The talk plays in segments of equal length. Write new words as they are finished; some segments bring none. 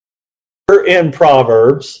We're in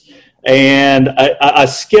Proverbs, and I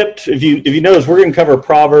skipped. If you notice, we're going to cover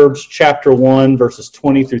Proverbs chapter 1, verses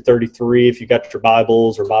 20 through 33. If you got your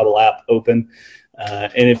Bibles or Bible app open,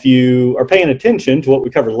 and if you are paying attention to what we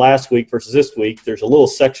covered last week versus this week, there's a little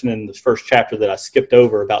section in this first chapter that I skipped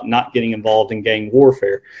over about not getting involved in gang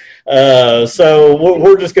warfare. So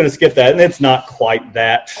we're just going to skip that, and it's not quite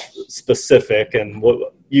that specific, and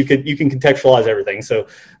you can contextualize everything. So,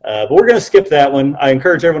 but we're going to skip that one. I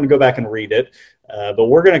encourage everyone to go back and read it. But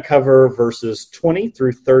we're going to cover verses 20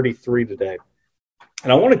 through 33 today.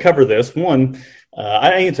 And I want to cover this. One,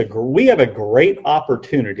 I think we have a great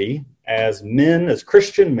opportunity as men, as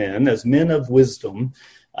Christian men, as men of wisdom.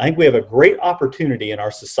 I think we have a great opportunity in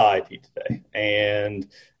our society today. And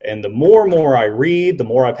the more and more I read, the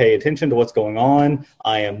more I pay attention to what's going on,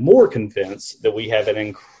 I am more convinced that we have an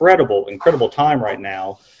incredible time right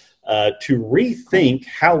now to rethink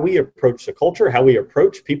how we approach the culture, how we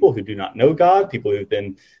approach people who do not know God, people who've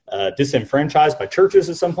been disenfranchised by churches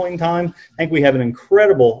at some point in time. I think we have an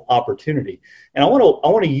incredible opportunity. And I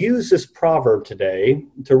want to use this proverb today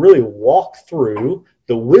to really walk through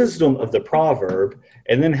the wisdom of the proverb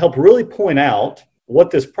and then help really point out what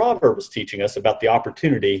this proverb is teaching us about the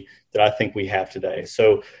opportunity that I think we have today.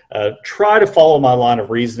 So try to follow my line of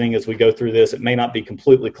reasoning as we go through this. It may not be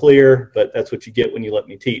completely clear, but that's what you get when you let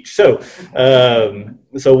me teach. So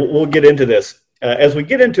we'll get into this. As we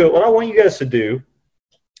get into it, what I want you guys to do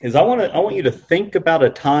is I want you to think about a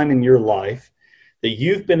time in your life that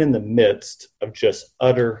you've been in the midst of just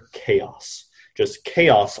utter chaos, just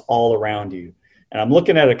chaos all around you. And I'm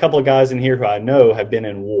looking at a couple of guys in here who I know have been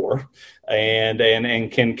in war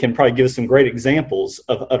and can probably give us some great examples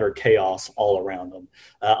of utter chaos all around them.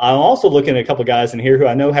 I'm also looking at a couple of guys in here who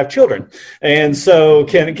I know have children, and so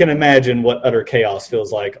can imagine what utter chaos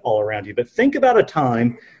feels like all around you. But think about a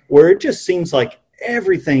time where it just seems like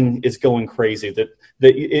everything is going crazy, that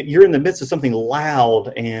you're in the midst of something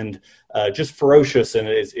loud and just ferocious, and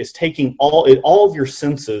it's taking all of your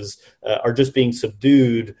senses are just being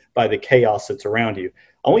subdued by the chaos that's around you.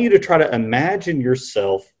 I want you to try to imagine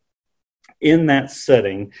yourself in that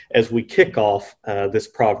setting as we kick off this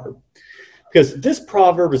proverb, because this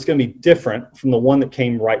proverb is going to be different from the one that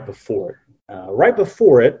came right before it. Right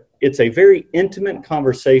before it, it's a very intimate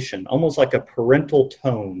conversation, almost like a parental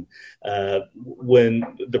tone when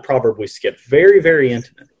the proverb we skipped. Very, very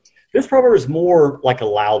intimate. This proverb is more like a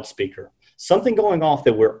loudspeaker, something going off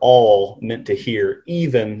that we're all meant to hear,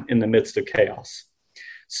 even in the midst of chaos.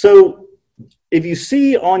 So if you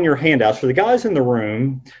see on your handouts, for the guys in the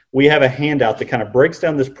room, we have a handout that kind of breaks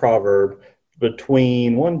down this proverb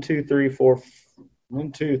between 6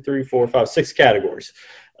 categories.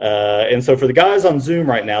 And so for the guys on Zoom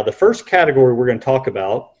right now, the first category we're going to talk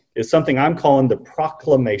about is something I'm calling the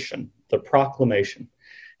proclamation. The proclamation.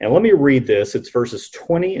 And let me read this. It's verses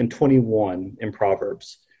 20 and 21 in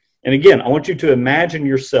Proverbs. And again, I want you to imagine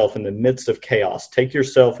yourself in the midst of chaos. Take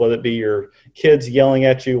yourself, whether it be your kids yelling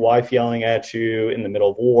at you, wife yelling at you, in the middle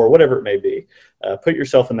of war, whatever it may be. Put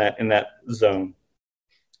yourself in that zone.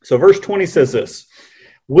 So verse 20 says this: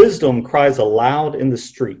 "Wisdom cries aloud in the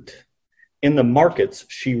street. In the markets,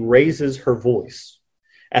 she raises her voice.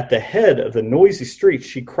 At the head of the noisy street,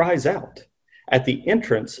 she cries out. At the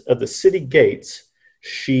entrance of the city gates,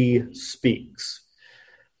 she speaks."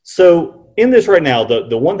 So in this right now,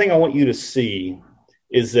 the one thing I want you to see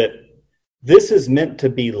is that this is meant to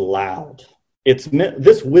be loud.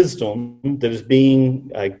 This wisdom that is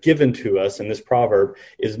being given to us in this proverb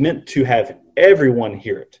is meant to have everyone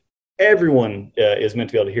hear it. Everyone is meant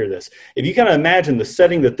to be able to hear this. If you kind of imagine the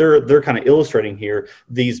setting that they're kind of illustrating here,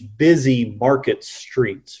 these busy market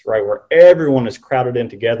streets, right, where everyone is crowded in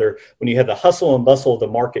together, when you have the hustle and bustle of the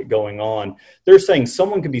market going on, they're saying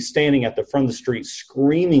someone could be standing at the front of the street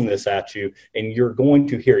screaming this at you, and you're going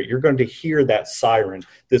to hear it. You're going to hear that siren.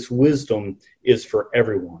 This wisdom is for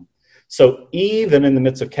everyone. So even in the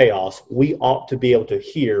midst of chaos, we ought to be able to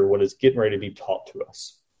hear what is getting ready to be taught to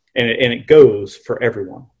us. And it goes for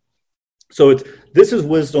everyone. So this is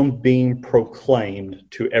wisdom being proclaimed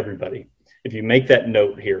to everybody. If you make that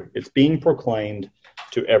note here, it's being proclaimed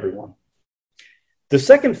to everyone. The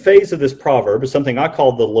second phase of this proverb is something I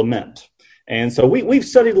call the lament. And so we've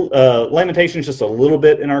studied Lamentations just a little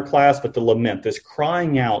bit in our class, but the lament, this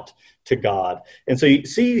crying out to God. And so you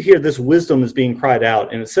see here this wisdom is being cried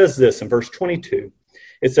out, and it says this in verse 22.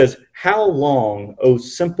 It says, "How long, O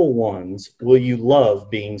simple ones, will you love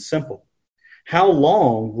being simple? How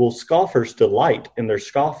long will scoffers delight in their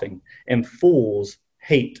scoffing, and fools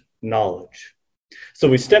hate knowledge?" So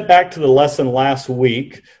we stepped back to the lesson last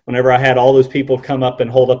week whenever I had all those people come up and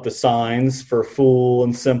hold up the signs for full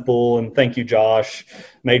and simple. And thank you, Josh.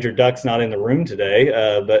 Major Duck's not in the room today,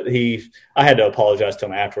 but I had to apologize to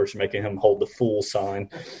him afterwards for making him hold the full sign.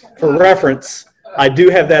 For reference, I do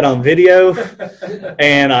have that on video,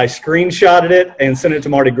 and I screenshotted it and sent it to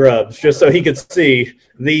Marty Grubbs just so he could see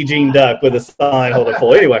the Gene Duck with a sign holding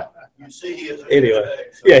full. Anyway.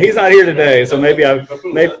 Yeah, he's not here today, so maybe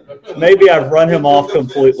I've run him off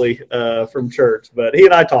completely from church. But he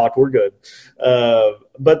and I talked; we're good.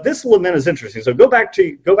 But this lament is interesting. So go back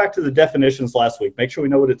to the definitions last week. Make sure we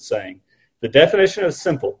know what it's saying. The definition is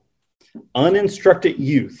simple: uninstructed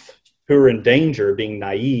youth who are in danger of being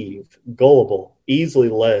naive, gullible, easily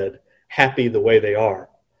led, happy the way they are.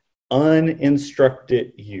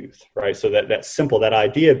 Uninstructed youth, right? So that's simple, that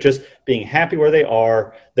idea of just being happy where they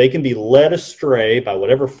are. They can be led astray by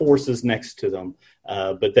whatever force is next to them,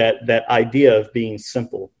 but that idea of being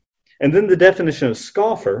simple. And then the definition of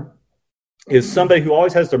scoffer is somebody who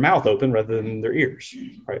always has their mouth open rather than their ears,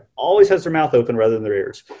 right? Always has their mouth open rather than their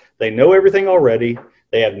ears. They know everything already.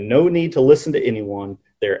 They have no need to listen to anyone.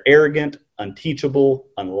 They're arrogant, unteachable,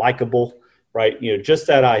 unlikable. Right? Just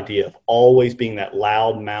that idea of always being that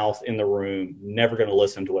loud mouth in the room, never going to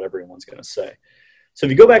listen to what everyone's going to say. So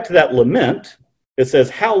if you go back to that lament, it says,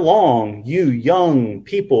 how long, you young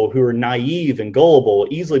people who are naive and gullible,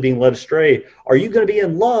 easily being led astray, are you going to be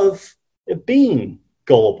in love of being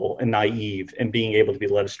gullible and naive and being able to be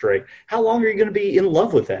led astray? How long are you going to be in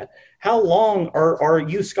love with that? How long are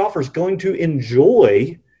you scoffers going to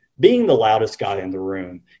enjoy being the loudest guy in the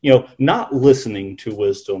room, not listening to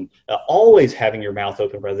wisdom, always having your mouth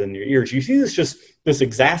open rather than your ears? You see this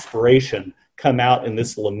exasperation come out in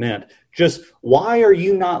this lament. Just why are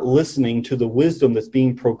you not listening to the wisdom that's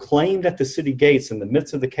being proclaimed at the city gates in the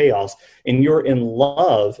midst of the chaos, and you're in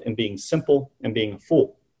love and being simple and being a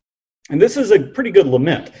fool? And this is a pretty good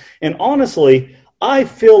lament. And honestly, I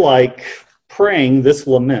feel like praying this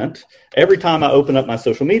lament every time I open up my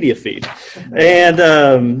social media feed. And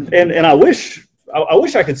I wish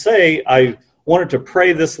I could say I wanted to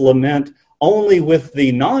pray this lament only with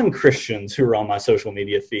the non-Christians who are on my social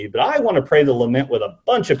media feed, but I want to pray the lament with a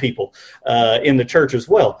bunch of people in the church as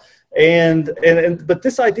well. But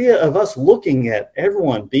this idea of us looking at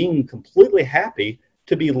everyone being completely happy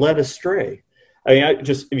to be led astray. I mean,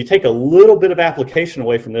 if you take a little bit of application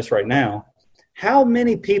away from this right now, how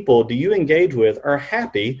many people do you engage with are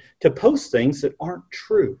happy to post things that aren't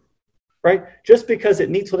true, right? Just because it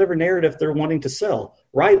meets whatever narrative they're wanting to sell,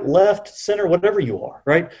 right, left, center, whatever you are,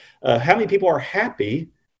 right? How many people are happy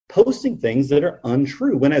posting things that are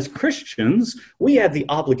untrue, when as Christians, we have the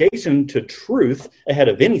obligation to truth ahead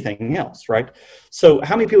of anything else, right? So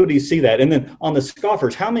how many people do you see that? And then on the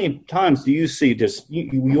scoffers, how many times do you see just,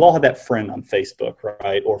 you all have that friend on Facebook,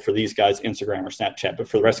 right? Or for these guys, Instagram or Snapchat, but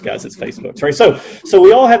for the rest of the guys, it's Facebook, right? So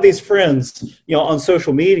we all have these friends, on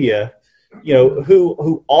social media,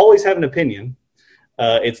 who always have an opinion.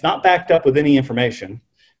 It's not backed up with any information.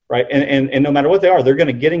 Right. And no matter what they are, they're going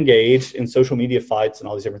to get engaged in social media fights and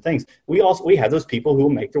all these different things. We have those people who will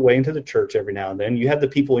make their way into the church every now and then. You have the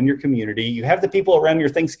people in your community. You have the people around your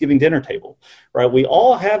Thanksgiving dinner table. Right. We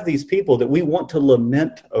all have these people that we want to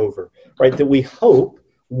lament over. Right. That we hope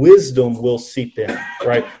wisdom will seep in.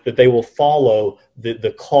 Right. That they will follow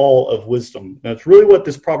the call of wisdom. That's really what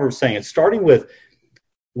this proverb is saying. It's starting with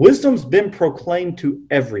wisdom's been proclaimed to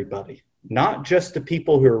everybody. Not just the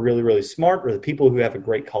people who are really, really smart or the people who have a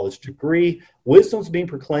great college degree. Wisdom's being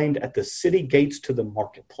proclaimed at the city gates to the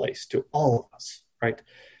marketplace, to all of us, right?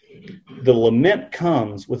 The lament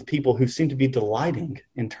comes with people who seem to be delighting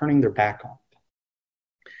in turning their back on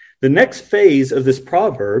it. The next phase of this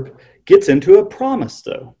proverb gets into a promise,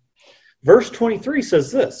 though. Verse 23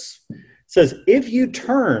 says this. It says, if you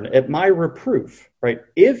turn at my reproof, right?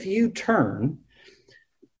 If you turn,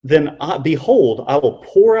 then behold, I will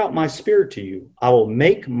pour out my spirit to you. I will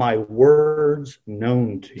make my words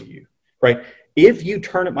known to you, right? If you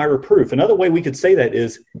turn at my reproof. Another way we could say that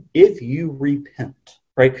is if you repent,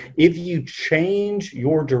 right? If you change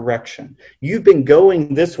your direction. You've been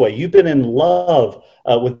going this way. You've been in love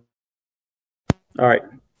with... All right,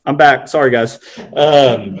 I'm back. Sorry, guys.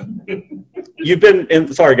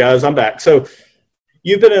 Sorry, guys, I'm back. So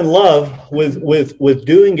you've been in love with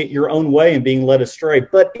doing it your own way and being led astray.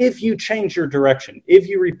 But if you change your direction, if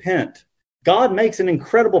you repent, God makes an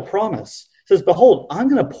incredible promise. He says, behold, I'm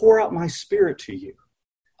going to pour out my spirit to you.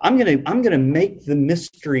 I'm going to make the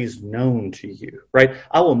mysteries known to you, right?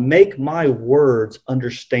 I will make my words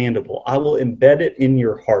understandable. I will embed it in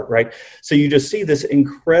your heart, right? So you just see this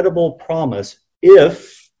incredible promise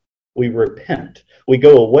if We repent. We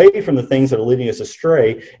go away from the things that are leading us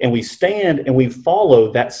astray, and we stand and we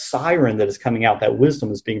follow that siren that is coming out. That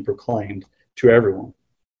wisdom is being proclaimed to everyone.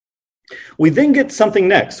 We then get something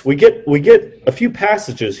next. We get a few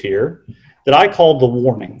passages here that I call the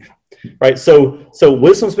warning. Right? So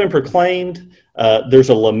wisdom's been proclaimed. There's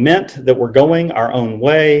a lament that we're going our own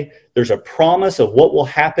way. There's a promise of what will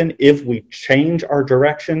happen if we change our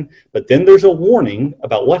direction. But then there's a warning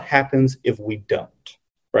about what happens if we don't.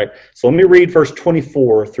 Right? So let me read verse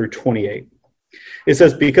 24 through 28. It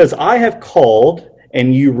says, because I have called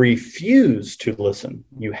and you refuse to listen.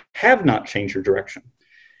 You have not changed your direction.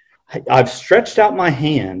 I've stretched out my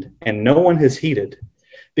hand and no one has heeded.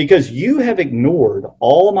 Because you have ignored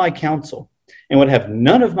all my counsel and would have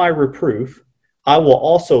none of my reproof, I will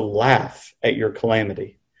also laugh at your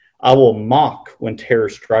calamity. I will mock when terror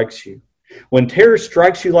strikes you. When terror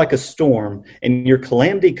strikes you like a storm and your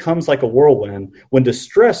calamity comes like a whirlwind, when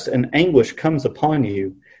distress and anguish comes upon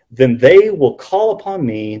you, then they will call upon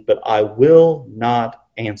me, but I will not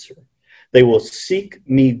answer. They will seek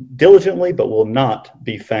me diligently, but will not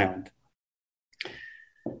be found.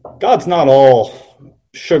 God's not all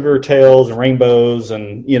sugar tails and rainbows,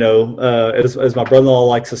 and as my brother-in-law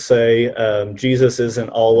likes to say, Jesus isn't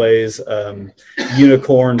always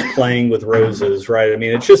unicorns playing with roses, right? I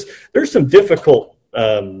mean, it's just there's some difficult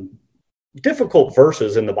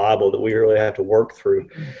verses in the Bible that we really have to work through,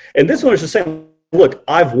 and this one is just saying, look,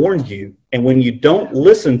 I've warned you, and when you don't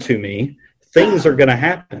listen to me, things are going to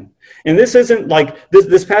happen. And this isn't like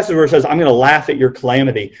this passage where it says, I'm going to laugh at your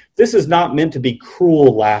calamity. This is not meant to be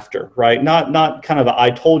cruel laughter, right? Not kind of a, I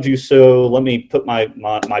told you so, let me put my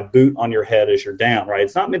boot on your head as you're down, right?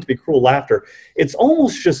 It's not meant to be cruel laughter. It's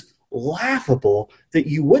almost just laughable that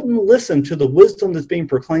you wouldn't listen to the wisdom that's being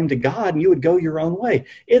proclaimed to God and you would go your own way.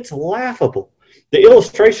 It's laughable. The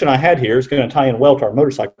illustration I had here is going to tie in well to our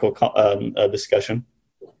motorcycle discussion.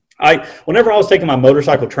 Whenever I was taking my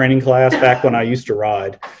motorcycle training class back when I used to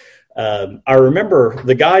ride, I remember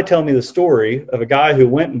the guy telling me the story of a guy who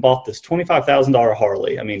went and bought this $25,000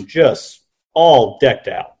 Harley. I mean, just all decked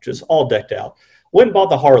out. Went and bought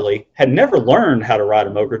the Harley, had never learned how to ride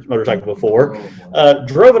a motorcycle before,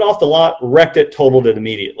 drove it off the lot, wrecked it, totaled it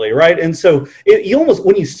immediately, right? And so you almost,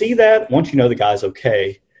 when you see that, once you know the guy's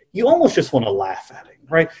okay, you almost just want to laugh at him,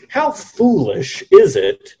 right? How foolish is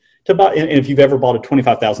it to buy, and if you've ever bought a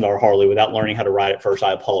 $25,000 Harley without learning how to ride it first,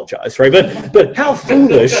 I apologize, right? But how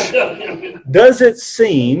foolish does it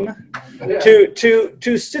seem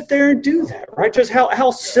to sit there and do that, right? Just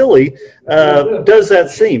how silly does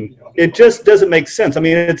that seem? It just doesn't make sense. I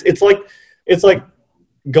mean, it's like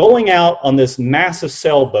going out on this massive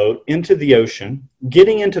sailboat into the ocean,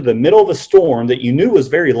 getting into the middle of a storm that you knew was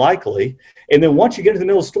very likely, and then once you get into the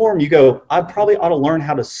middle of the storm, you go, I probably ought to learn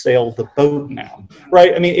how to sail the boat now,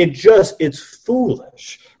 right? I mean, it's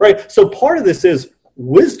foolish, right? So part of this is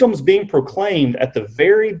wisdom's being proclaimed at the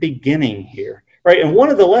very beginning here, right? And one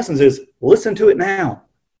of the lessons is listen to it now.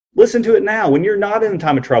 Listen to it now when you're not in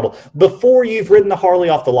time of trouble, before you've ridden the Harley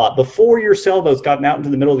off the lot, before your sailboat's gotten out into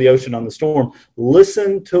the middle of the ocean on the storm.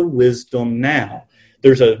 Listen to wisdom now.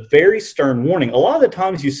 There's a very stern warning. A lot of the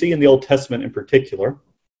times you see in the Old Testament in particular,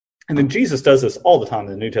 and then Jesus does this all the time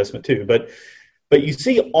in the New Testament too, but you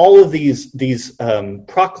see all of these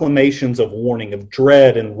proclamations of warning, of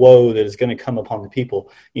dread and woe that is going to come upon the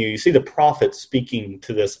people. You see the prophets speaking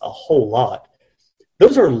to this a whole lot.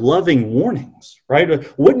 Those are loving warnings,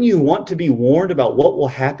 right? Wouldn't you want to be warned about what will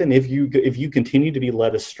happen if you continue to be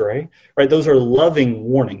led astray, right? Those are loving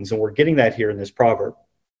warnings, and we're getting that here in this proverb.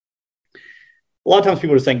 A lot of times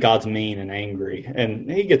people just think God's mean and angry, and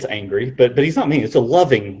he gets angry, but he's not mean. It's a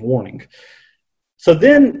loving warning. So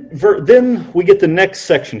then we get the next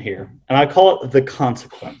section here, and I call it the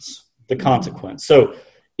consequence. The consequence. So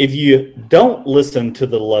if you don't listen to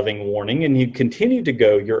the loving warning and you continue to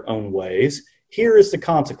go your own ways, here is the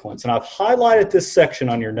consequence. And I've highlighted this section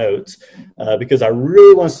on your notes because I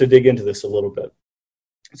really want us to dig into this a little bit.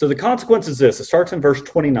 So the consequence is this. It starts in verse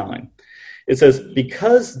 29. It says,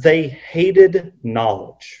 because they hated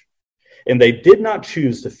knowledge and they did not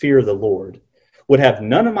choose to fear the Lord, would have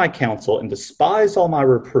none of my counsel and despised all my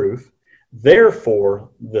reproof, therefore,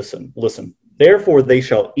 listen, therefore they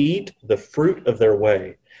shall eat the fruit of their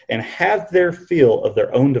way and have their fill of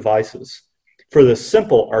their own devices. For the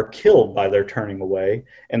simple are killed by their turning away,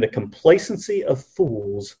 and the complacency of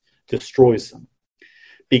fools destroys them.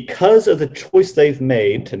 Because of the choice they've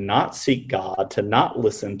made to not seek God, to not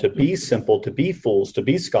listen, to be simple, to be fools, to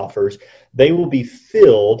be scoffers, they will be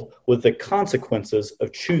filled with the consequences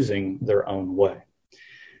of choosing their own way.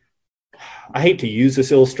 I hate to use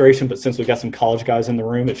this illustration, but since we've got some college guys in the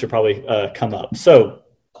room, it should probably come up. So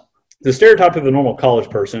The stereotype of a normal college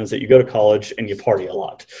person is that you go to college and you party a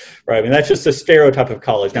lot, right? I mean, that's just a stereotype of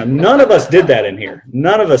college. Now, none of us did that in here.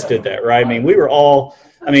 None of us did that, right? I mean, we were all,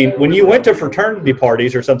 when you went to fraternity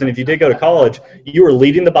parties or something, if you did go to college, you were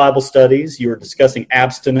leading the Bible studies, you were discussing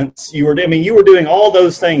abstinence, you were doing all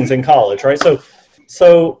those things in college, right?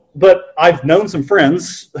 But I've known some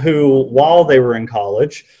friends who, while they were in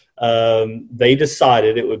college, they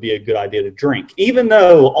decided it would be a good idea to drink, even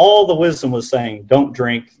though all the wisdom was saying, don't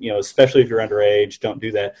drink, especially if you're underage, don't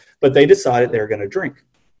do that. But they decided they were going to drink.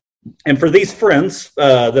 And for these friends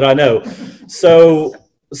that I know,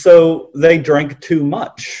 so they drank too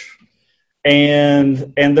much.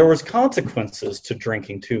 And there was consequences to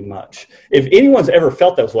drinking too much. If anyone's ever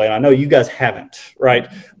felt that way, and I know you guys haven't, right?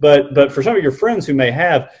 But for some of your friends who may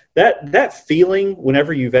have, that feeling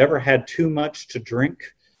whenever you've ever had too much to drink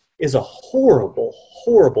is a horrible,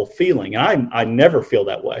 horrible feeling. And I never feel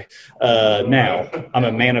that way. Now I'm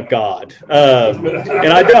a man of God.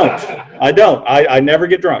 And I never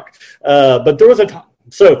get drunk. But there was a time.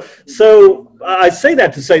 So I say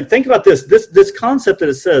that to say, think about this concept that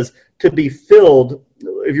it says to be filled.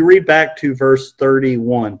 If you read back to verse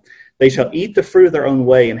 31, they shall eat the fruit of their own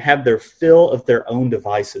way and have their fill of their own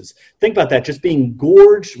devices. Think about that, just being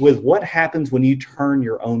gorged with what happens when you turn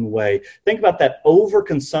your own way. Think about that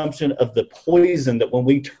overconsumption of the poison that when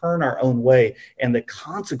we turn our own way, and the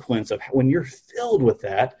consequence of when you're filled with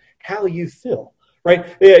that, how you feel,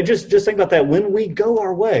 right? Yeah, just think about that. When we go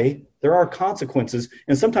our way, there are consequences,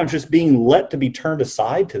 and sometimes just being let to be turned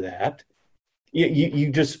aside to that,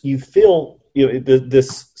 you feel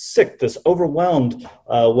this sick, this overwhelmed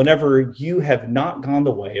whenever you have not gone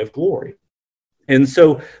the way of glory. And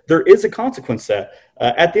so there is a consequence that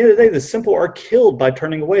at the end of the day, the simple are killed by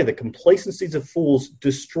turning away. The complacencies of fools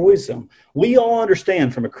destroys them. We all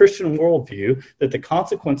understand from a Christian worldview that the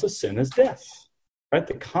consequence of sin is death, right?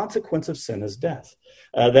 The consequence of sin is death.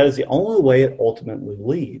 That is the only way it ultimately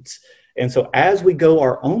leads. And so as we go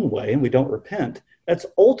our own way and we don't repent, that's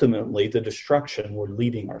ultimately the destruction we're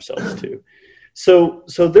leading ourselves to. So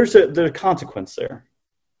there's a consequence there.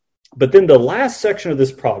 But then the last section of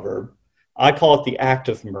this proverb, I call it the act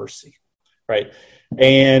of mercy, right?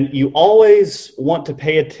 And you always want to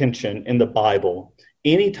pay attention in the Bible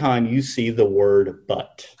anytime you see the word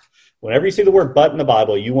but. Whenever you see the word but in the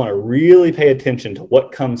Bible, you want to really pay attention to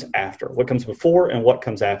what comes after, what comes before and what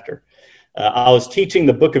comes after. I was teaching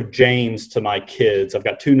the book of James to my kids. I've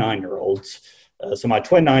got two 9-year-olds. So my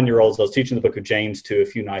twin 9-year-olds, I was teaching the book of James to a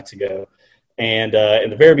few nights ago. And in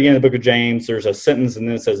the very beginning of the book of James, there's a sentence and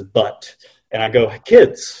then it says, but. And I go,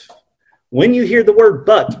 kids, when you hear the word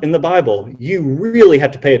but in the Bible, you really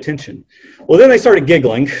have to pay attention. Well, then they started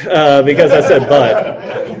giggling because I said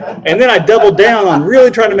but. And then I doubled down on really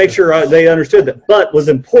trying to make sure they understood that but was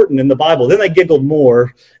important in the Bible. Then they giggled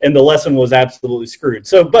more and the lesson was absolutely screwed.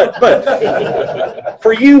 So, but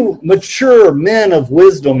for you mature men of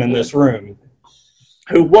wisdom in this room,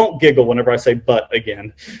 who won't giggle whenever I say but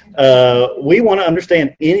again. We want to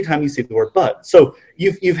understand anytime you see the word but. So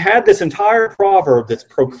you've had this entire proverb that's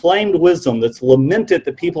proclaimed wisdom, that's lamented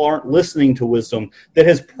that people aren't listening to wisdom, that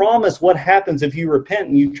has promised what happens if you repent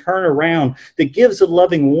and you turn around, that gives a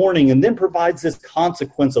loving warning and then provides this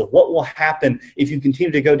consequence of what will happen if you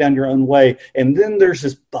continue to go down your own way. And then there's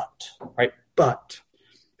this but, right? But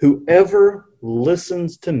whoever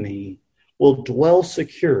listens to me will dwell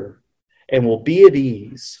secure and will be at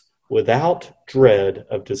ease without dread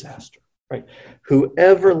of disaster, right?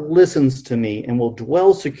 Whoever listens to me and will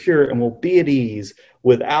dwell secure and will be at ease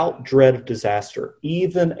without dread of disaster,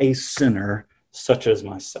 even a sinner such as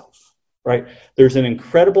myself, right? There's an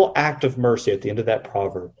incredible act of mercy at the end of that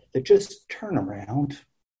proverb that just turn around,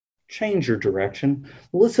 change your direction,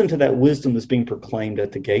 listen to that wisdom that's being proclaimed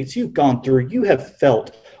at the gates. You've gone through, you have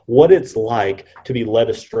felt what it's like to be led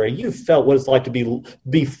astray. You've felt what it's like to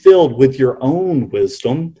be filled with your own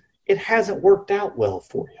wisdom. It hasn't worked out well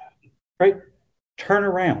for you, right? Turn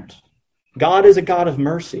around. God is a God of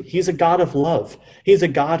mercy. He's a God of love. He's a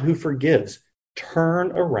God who forgives.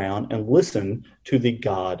 Turn around and listen to the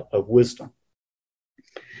God of wisdom.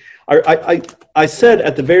 I said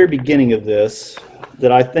at the very beginning of this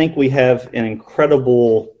that I think we have an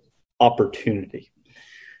incredible opportunity.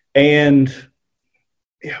 And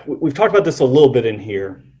we've talked about this a little bit in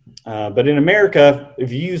here, but in America,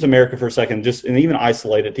 if you use America for a second, and even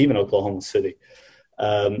isolate it to even Oklahoma City,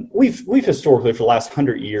 we've historically, for the last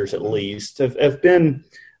 100 years at least, have been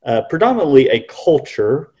predominantly a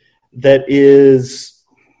culture that is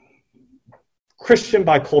Christian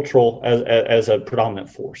bicultural as a predominant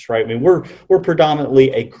force, right? I mean, we're predominantly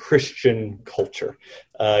a Christian culture.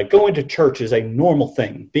 Going to church is a normal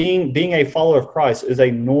thing. Being a follower of Christ is a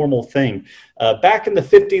normal thing. Back in the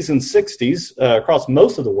 50s and 60s, across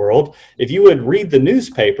most of the world, if you would read the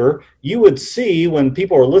newspaper, you would see when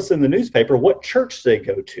people are listening to the newspaper what church they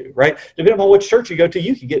go to, right? Depending on which church you go to,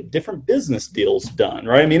 you could get different business deals done,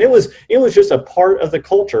 right? I mean, it was just a part of the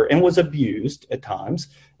culture and was abused at times.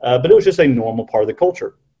 But it was just a normal part of the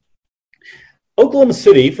culture. Oklahoma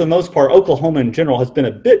City, for the most part, Oklahoma in general, has been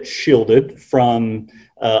a bit shielded from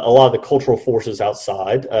a lot of the cultural forces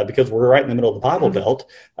outside because we're right in the middle of the Bible Belt.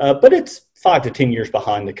 But it's 5 to 10 years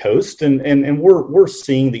behind the coast, and we're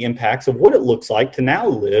seeing the impacts of what it looks like to now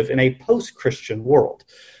live in a post-Christian world.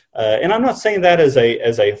 And I'm not saying that as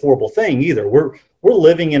a horrible thing either. We're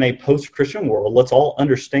living in a post-Christian world. Let's all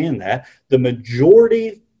understand that. The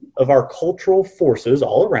majority of our cultural forces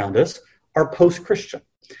all around us are post-Christian.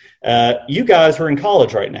 You guys who are in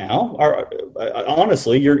college right now,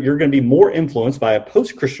 honestly, you're going to be more influenced by a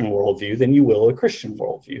post-Christian worldview than you will a Christian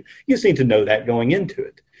worldview. You just need to know that going into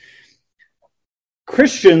it.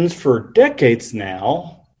 Christians for decades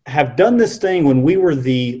now have done this thing when we were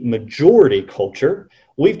the majority culture.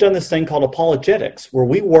 We've done this thing called apologetics, where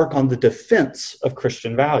we work on the defense of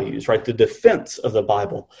Christian values, right? The defense of the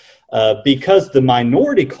Bible. Because the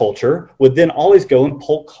minority culture would then always go and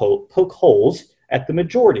poke holes at the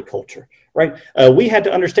majority culture, right? We had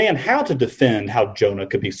to understand how to defend how Jonah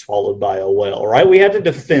could be swallowed by a whale, right? We had to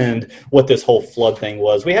defend what this whole flood thing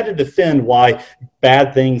was. We had to defend why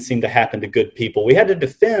bad things seem to happen to good people. We had to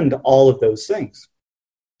defend all of those things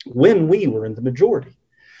when we were in the majority.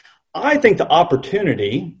 I think the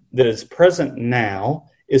opportunity that is present now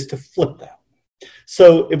is to flip that.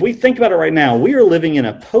 So if we think about it right now, we are living in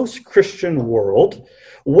a post-Christian world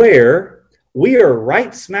where we are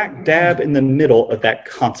right smack dab in the middle of that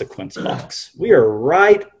consequence box. We are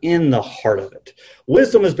right in the heart of it.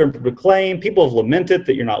 Wisdom has been proclaimed. People have lamented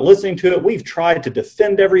that you're not listening to it. We've tried to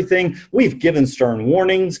defend everything. We've given stern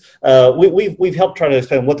warnings. We've helped try to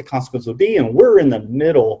defend what the consequence would be, and we're in the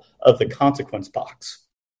middle of the consequence box.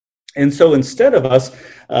 And so instead of us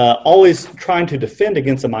always trying to defend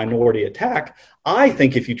against a minority attack, I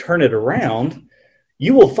think if you turn it around,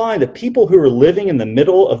 you will find that people who are living in the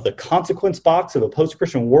middle of the consequence box of a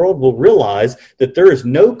post-Christian world will realize that there is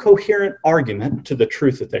no coherent argument to the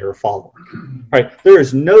truth that they are following. Right? There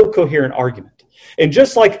is no coherent argument. And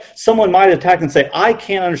just like someone might attack and say, I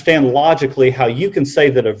can't understand logically how you can say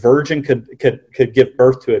that a virgin could give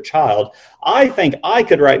birth to a child, I think I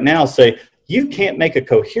could right now say, you can't make a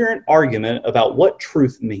coherent argument about what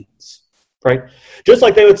truth means. Right? Just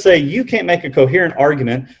like they would say, you can't make a coherent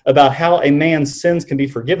argument about how a man's sins can be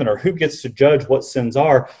forgiven or who gets to judge what sins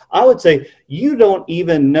are. I would say, you don't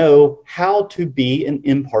even know how to be an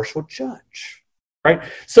impartial judge. Right?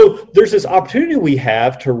 So there's this opportunity we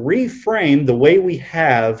have to reframe the way we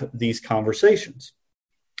have these conversations.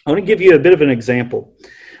 I want to give you a bit of an example.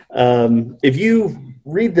 If you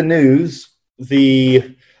read the news,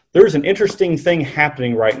 there's an interesting thing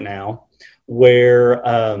happening right now where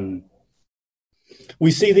we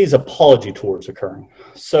see these apology tours occurring.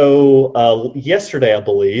 So yesterday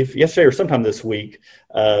or sometime this week,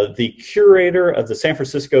 the curator of the San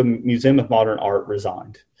Francisco Museum of Modern Art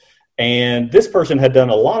resigned. And this person had done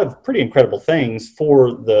a lot of pretty incredible things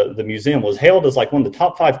for the museum, was hailed as like one of the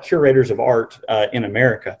top 5 curators of art in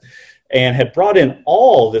America, and had brought in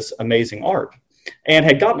all this amazing art. And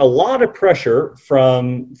had gotten a lot of pressure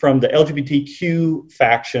from the LGBTQ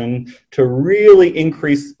faction to really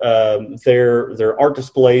increase their art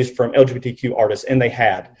displays from LGBTQ artists, and they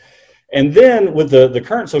had. And then with the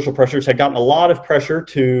current social pressures, had gotten a lot of pressure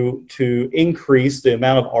to increase the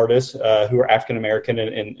amount of artists who are African American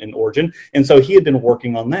in origin, and so he had been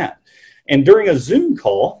working on that. And during a Zoom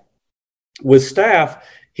call with staff,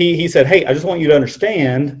 he said, hey, I just want you to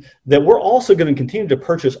understand that we're also going to continue to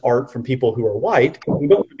purchase art from people who are white. We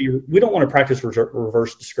don't want to practice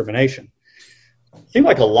reverse discrimination. Seemed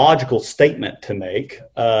like a logical statement to make,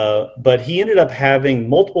 but he ended up having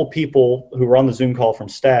multiple people who were on the Zoom call from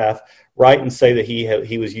staff write and say that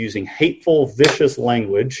he was using hateful, vicious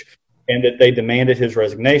language, and that they demanded his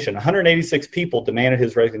resignation. 186 people demanded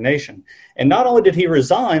his resignation. And not only did he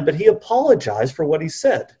resign, but he apologized for what he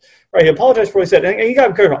said. Right, he apologized for what he said. And you got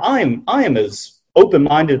to be careful. I am as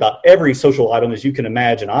open-minded about every social item as you can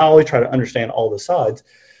imagine. I always try to understand all the sides.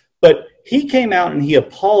 But he came out and he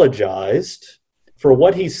apologized for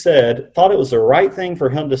what he said, thought it was the right thing for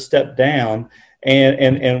him to step down,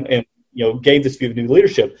 and gave this view of new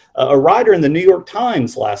leadership. A writer in the New York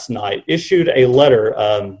Times last night issued a letter.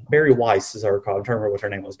 Barry Weiss, as I recall, I'm trying to remember what her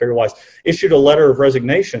name was. Barry Weiss issued a letter of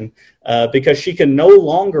resignation because she can no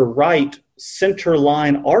longer write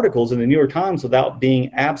centerline articles in the New York Times without being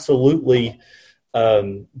absolutely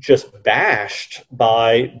just bashed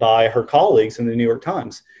by her colleagues in the New York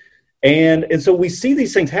Times. And so we see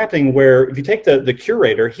these things happening where if you take the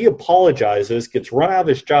curator, he apologizes, gets run out of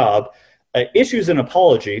his job, issues an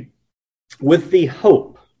apology with the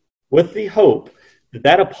hope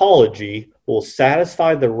that apology will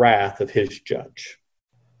satisfy the wrath of his judge.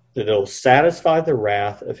 That it'll satisfy the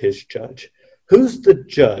wrath of his judge. Who's the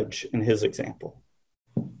judge in his example?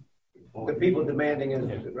 The people demanding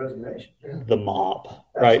his resignation. The mob,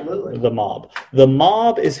 right? Absolutely. The mob. The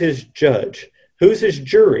mob is his judge. Who's his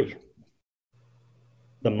jury?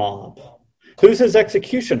 The mob. Who's his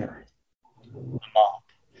executioner? The mob.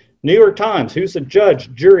 New York Times, who's the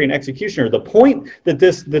judge, jury, and executioner? The point that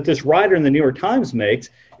this writer in the New York Times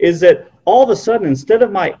makes is that all of a sudden, instead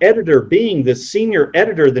of my editor being the senior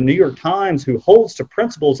editor of the New York Times who holds to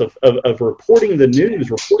principles of reporting the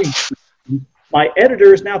news, my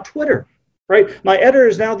editor is now Twitter, right? My editor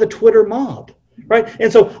is now the Twitter mob, right?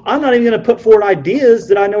 And so I'm not even going to put forward ideas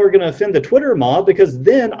that I know are going to offend the Twitter mob, because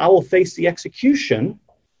then I will face the execution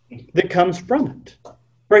that comes from it.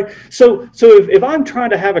 Right. So if I'm trying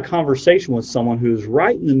to have a conversation with someone who's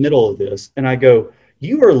right in the middle of this, and I go,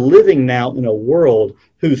 you are living now in a world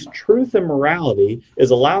whose truth and morality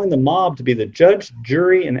is allowing the mob to be the judge,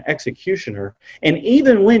 jury, and executioner. And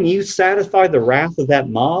even when you satisfy the wrath of that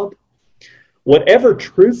mob, whatever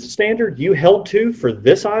truth standard you held to for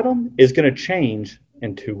this item is going to change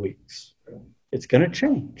in 2 weeks. It's going to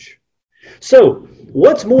change. So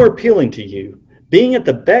what's more appealing to you? Being at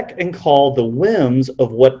the beck and call, the whims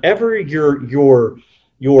of whatever your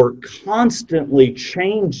constantly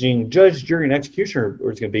changing judge, jury, and executioner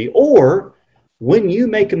is going to be, or when you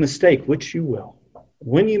make a mistake, which you will,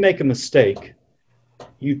 when you make a mistake,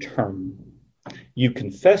 you turn. You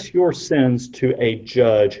confess your sins to a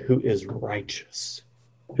judge who is righteous,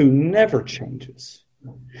 who never changes.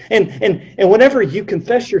 And whenever you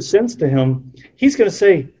confess your sins to him, he's going to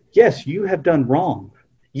say, yes, you have done wrong.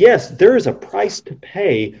 Yes, there is a price to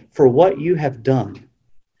pay for what you have done.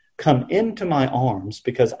 Come into my arms,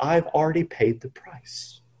 because I've already paid the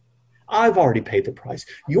price. I've already paid the price.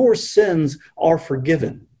 Your sins are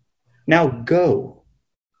forgiven. Now go,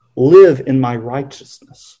 live in my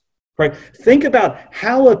righteousness. Right? Think about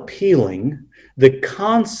how appealing the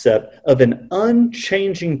concept of an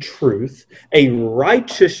unchanging truth, a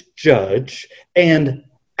righteous judge, and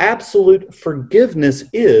absolute forgiveness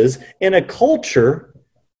is in a culture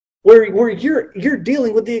where you're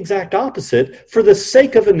dealing with the exact opposite for the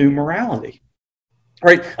sake of a new morality,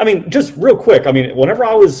 right? I mean, just real quick. I mean, whenever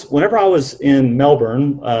I was in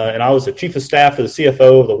Melbourne and I was the chief of staff of the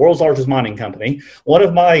CFO of the world's largest mining company, one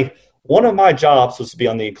of my jobs was to be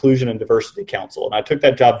on the Inclusion and Diversity Council, and I took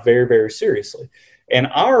that job very, very seriously. And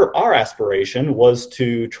our aspiration was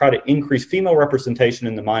to try to increase female representation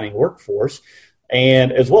in the mining workforce,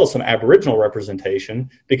 and as well as some Aboriginal representation,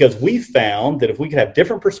 because we found that if we could have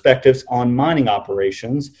different perspectives on mining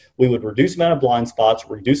operations, we would reduce the amount of blind spots,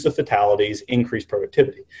 reduce the fatalities, increase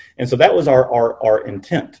productivity. And so that was our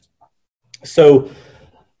intent. So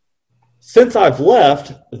since I've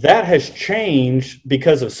left, that has changed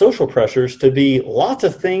because of social pressures to be lots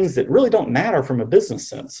of things that really don't matter from a business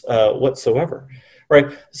sense whatsoever,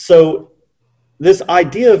 right? So this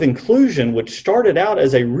idea of inclusion, which started out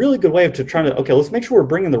as a really good way of okay, let's make sure we're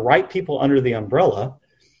bringing the right people under the umbrella.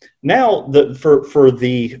 Now,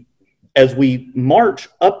 as we march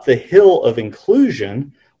up the hill of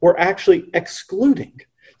inclusion, we're actually excluding.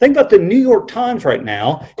 Think about the New York Times right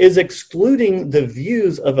now is excluding the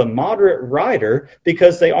views of a moderate writer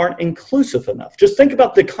because they aren't inclusive enough. Just think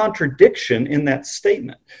about the contradiction in that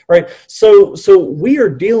statement, right? So we are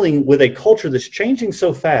dealing with a culture that's changing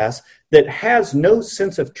so fast that has no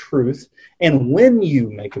sense of truth. And when you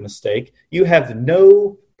make a mistake, you have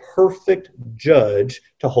no perfect judge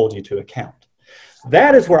to hold you to account.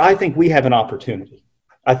 That is where I think we have an opportunity.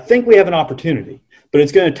 But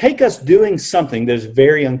it's going to take us doing something that is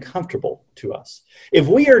very uncomfortable to us. If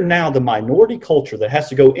we are now the minority culture that has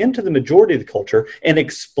to go into the majority of the culture and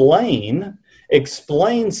explain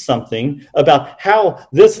something about how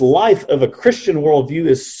this life of a Christian worldview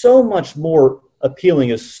is so much more appealing,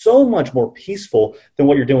 is so much more peaceful than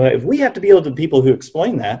what you're doing. If we have to be able to people who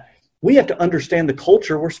explain that, we have to understand the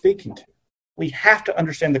culture we're speaking to. We have to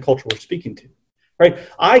understand the culture we're speaking to. right?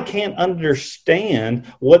 I can't understand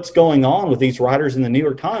what's going on with these writers in the New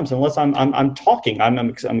York Times unless I'm talking, I'm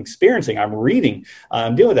experiencing, I'm reading,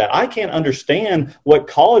 I'm dealing with that. I can't understand what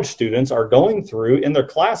college students are going through in their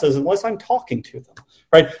classes unless I'm talking to them,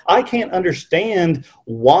 right? I can't understand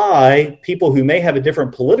why people who may have a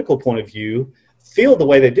different political point of view feel the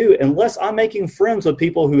way they do unless I'm making friends with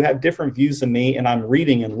people who have different views than me and I'm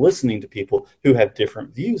reading and listening to people who have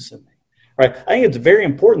different views than me. Right. I think it's very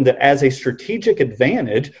important that as a strategic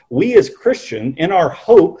advantage, we as Christians, in our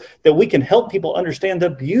hope that we can help people understand the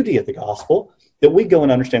beauty of the gospel, that we go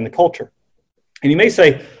and understand the culture. And you may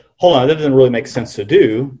say, hold on, that doesn't really make sense to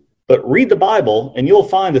do, but read the Bible and you'll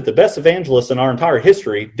find that the best evangelists in our entire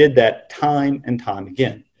history did that time and time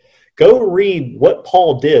again. Go read what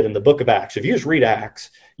Paul did in the book of Acts. If you just read Acts,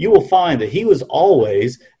 you will find that he was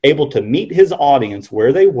always able to meet his audience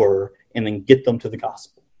where they were and then get them to the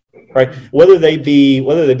gospel. Right, whether they be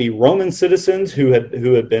Roman citizens who had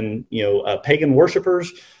been pagan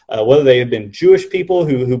worshipers, whether they had been Jewish people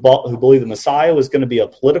who believed the Messiah was going to be a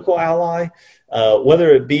political ally, whether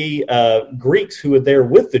it be Greeks who were there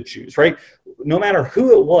with the Jews. Right, no matter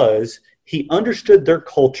who it was, he understood their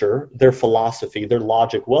culture, their philosophy, their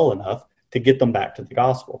logic well enough to get them back to the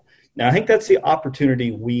gospel. Now, I think that's the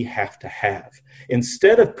opportunity we have to have.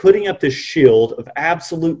 Instead of putting up this shield of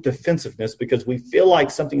absolute defensiveness because we feel like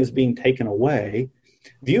something is being taken away,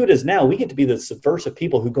 view it as now we get to be the subversive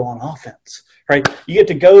people who go on offense, right? You get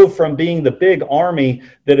to go from being the big army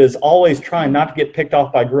that is always trying not to get picked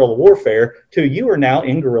off by guerrilla warfare to you are now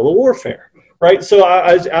in guerrilla warfare, right? So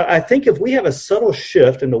I think if we have a subtle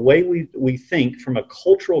shift in the way we think from a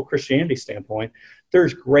cultural Christianity standpoint,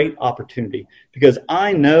 there's great opportunity because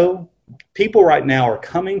I know people right now are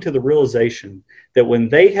coming to the realization that when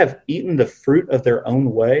they have eaten the fruit of their own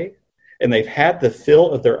way and they've had the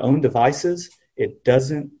fill of their own devices, it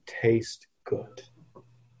doesn't taste good.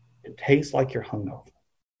 It tastes like you're hungover,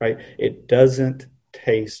 right? It doesn't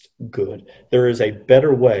taste good. There is a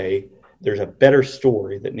better way. There's a better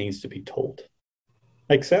story that needs to be told.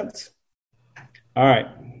 Make sense? All right.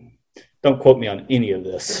 Don't quote me on any of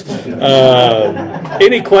this.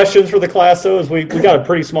 Any questions for the class, though? As we got a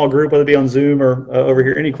pretty small group, whether it be on Zoom or over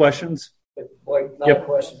here. Any questions? Well, not a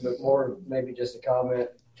question, but more maybe just a comment.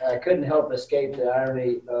 I couldn't help escape the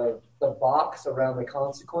irony of the box around the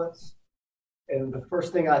consequence. And the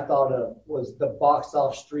first thing I thought of was the box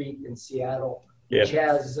off street in Seattle,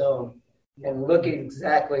 Chaz Zone. And look at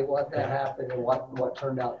exactly what that happened and what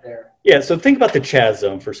turned out there. Yeah, so think about the Chaz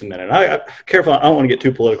Zone for some minute. Careful, I don't want to get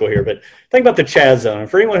too political here, but think about the Chaz Zone. And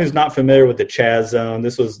for anyone who's not familiar with the Chaz Zone,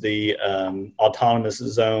 this was the autonomous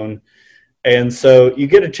zone. And so you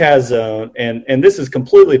get a Chaz Zone, and this is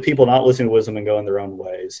completely people not listening to wisdom and going their own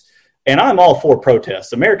ways. And I'm all for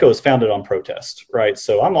protest. America was founded on protest, right?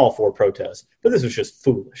 So I'm all for protest. But this was just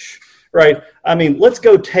foolish, right? I mean, let's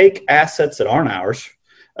go take assets that aren't ours.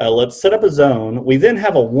 Let's set up a zone. We then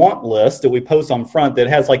have a want list that we post on front that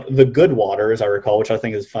has like the good water, as I recall, which I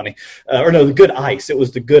think is funny. The good ice. It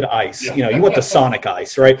was the good ice. You want the Sonic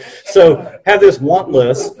ice, right? So have this want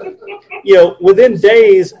list. Within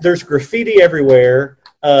days, there's graffiti everywhere.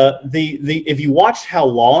 If you watched how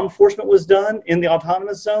law enforcement was done in the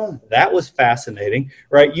autonomous zone, that was fascinating,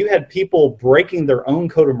 right? You had people breaking their own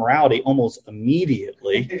code of morality almost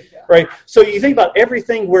immediately, right? So you think about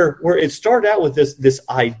everything where it started out with this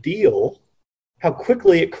ideal, how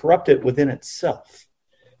quickly it corrupted within itself.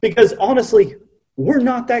 Because honestly, we're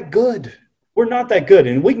not that good. We're not that good.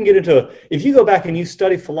 And we can get into if you go back and you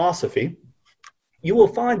study philosophy, you will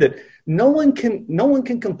find that no one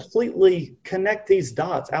can completely connect these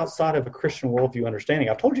dots outside of a Christian worldview understanding.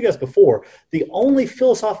 I've told you guys before, the only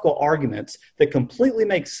philosophical arguments that completely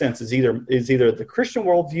make sense is either the Christian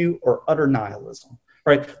worldview or utter nihilism.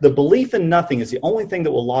 Right? The belief in nothing is the only thing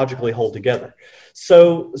that will logically hold together.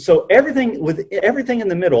 So everything in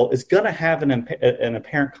the middle is going to have an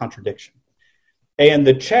apparent contradiction. And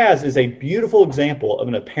the Chaz is a beautiful example of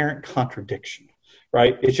an apparent contradiction.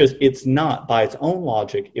 Right? It's not, by its own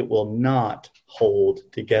logic, it will not hold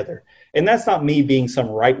together. And that's not me being some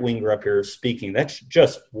right-winger up here speaking. That's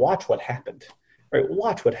just watch what happened. Right?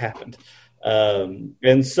 Watch what happened.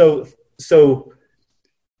 And so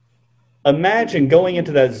imagine going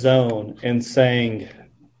into that zone and saying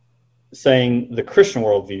the Christian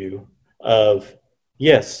worldview of,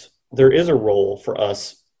 yes, there is a role for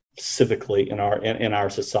us civically in our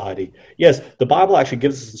society. Yes, the Bible actually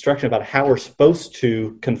gives us instruction about how we're supposed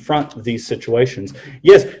to confront these situations.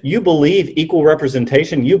 Yes, you believe equal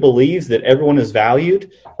representation. You believe that everyone is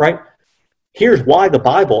valued, right? Here's why the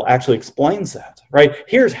Bible actually explains that, right?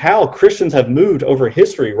 Here's how Christians have moved over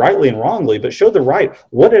history, rightly and wrongly, but show the right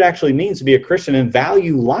what it actually means to be a Christian and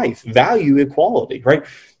value life, value equality, right?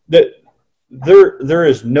 There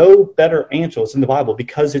is no better answer in the Bible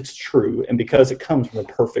because it's true and because it comes from a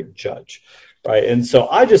perfect judge, right? And so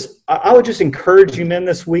I would just encourage you men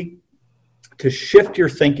this week to shift your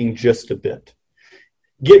thinking just a bit.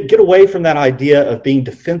 Get away from that idea of being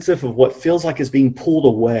defensive of what feels like is being pulled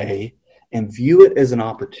away and view it as an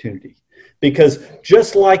opportunity. Because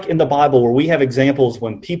just like in the Bible, where we have examples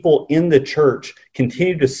when people in the church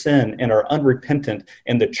continue to sin and are unrepentant,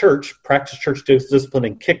 and the church, practice church discipline,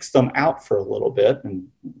 and kicks them out for a little bit, and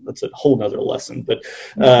that's a whole nother lesson, but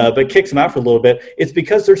kicks them out for a little bit, it's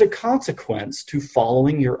because there's a consequence to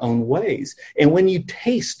following your own ways. And when you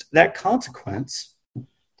taste that consequence,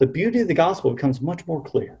 the beauty of the gospel becomes much more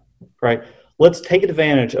clear, right? Let's take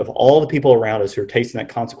advantage of all the people around us who are tasting that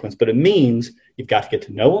consequence. But it means you've got to get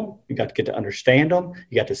to know them. You've got to get to understand them.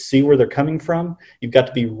 You got to see where they're coming from. You've got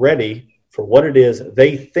to be ready for what it is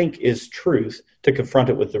they think is truth to confront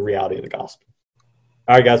it with the reality of the gospel.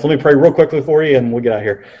 All right, guys, let me pray real quickly for you and we'll get out of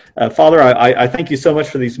here. Father, I thank you so much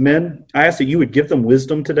for these men. I ask that you would give them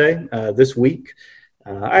wisdom today, this week.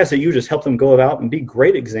 I ask that you just help them go about and be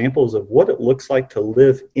great examples of what it looks like to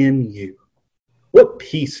live in you. What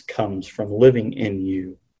peace comes from living in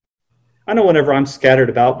you? I know whenever I'm scattered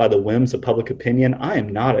about by the whims of public opinion, I am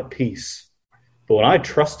not at peace. But when I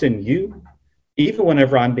trust in you, even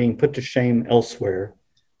whenever I'm being put to shame elsewhere,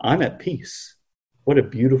 I'm at peace. What a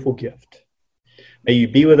beautiful gift. May you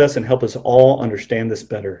be with us and help us all understand this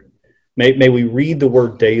better. May we read the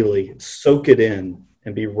word daily, soak it in,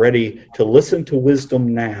 and be ready to listen to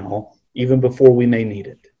wisdom now, even before we may need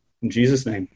it. In Jesus' name.